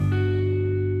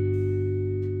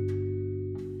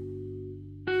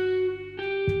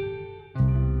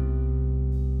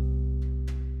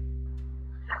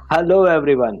Hello,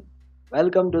 everyone.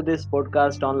 Welcome to this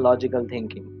podcast on logical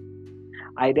thinking.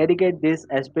 I dedicate this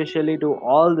especially to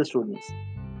all the students.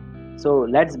 So,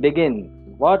 let's begin.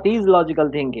 What is logical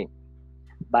thinking?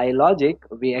 By logic,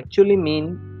 we actually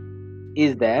mean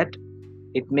is that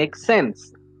it makes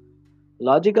sense.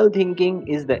 Logical thinking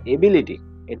is the ability.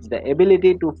 It's the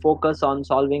ability to focus on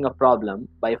solving a problem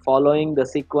by following the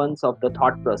sequence of the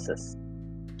thought process,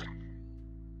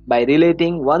 by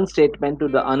relating one statement to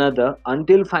the another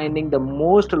until finding the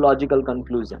most logical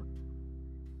conclusion.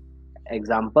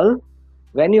 Example: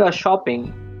 when you are shopping,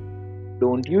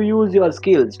 don't you use your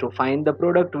skills to find the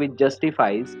product which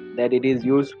justifies that it is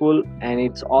useful and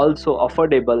it's also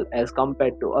affordable as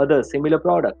compared to other similar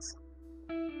products?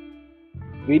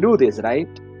 We do this,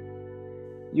 right?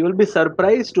 You will be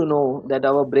surprised to know that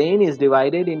our brain is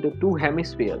divided into two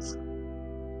hemispheres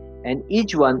and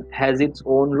each one has its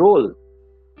own role.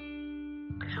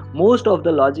 Most of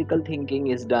the logical thinking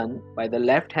is done by the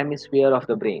left hemisphere of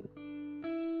the brain.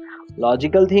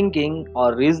 Logical thinking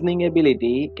or reasoning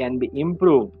ability can be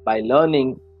improved by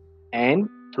learning and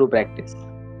through practice.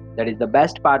 That is the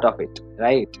best part of it,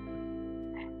 right?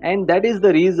 And that is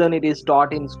the reason it is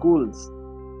taught in schools.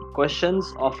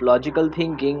 Questions of logical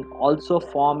thinking also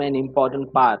form an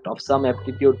important part of some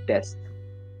aptitude tests.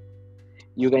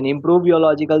 You can improve your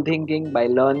logical thinking by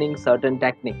learning certain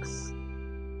techniques.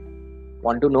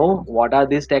 Want to know what are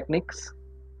these techniques?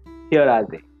 Here are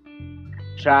they.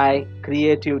 Try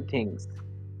creative things.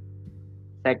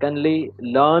 Secondly,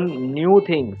 learn new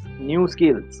things, new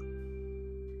skills.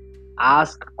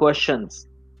 Ask questions.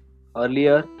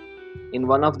 Earlier in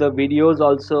one of the videos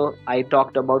also I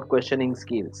talked about questioning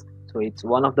skills. So it's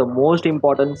one of the most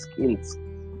important skills.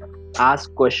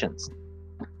 Ask questions.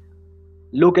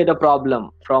 Look at a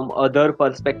problem from other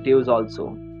perspectives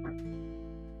also.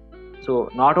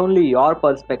 So not only your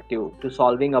perspective to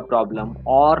solving a problem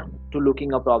or to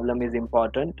looking a problem is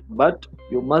important, but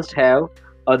you must have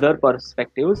other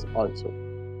perspectives also.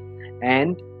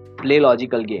 And play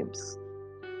logical games.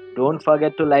 Don't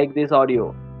forget to like this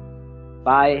audio.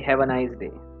 Bye. Have a nice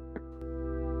day.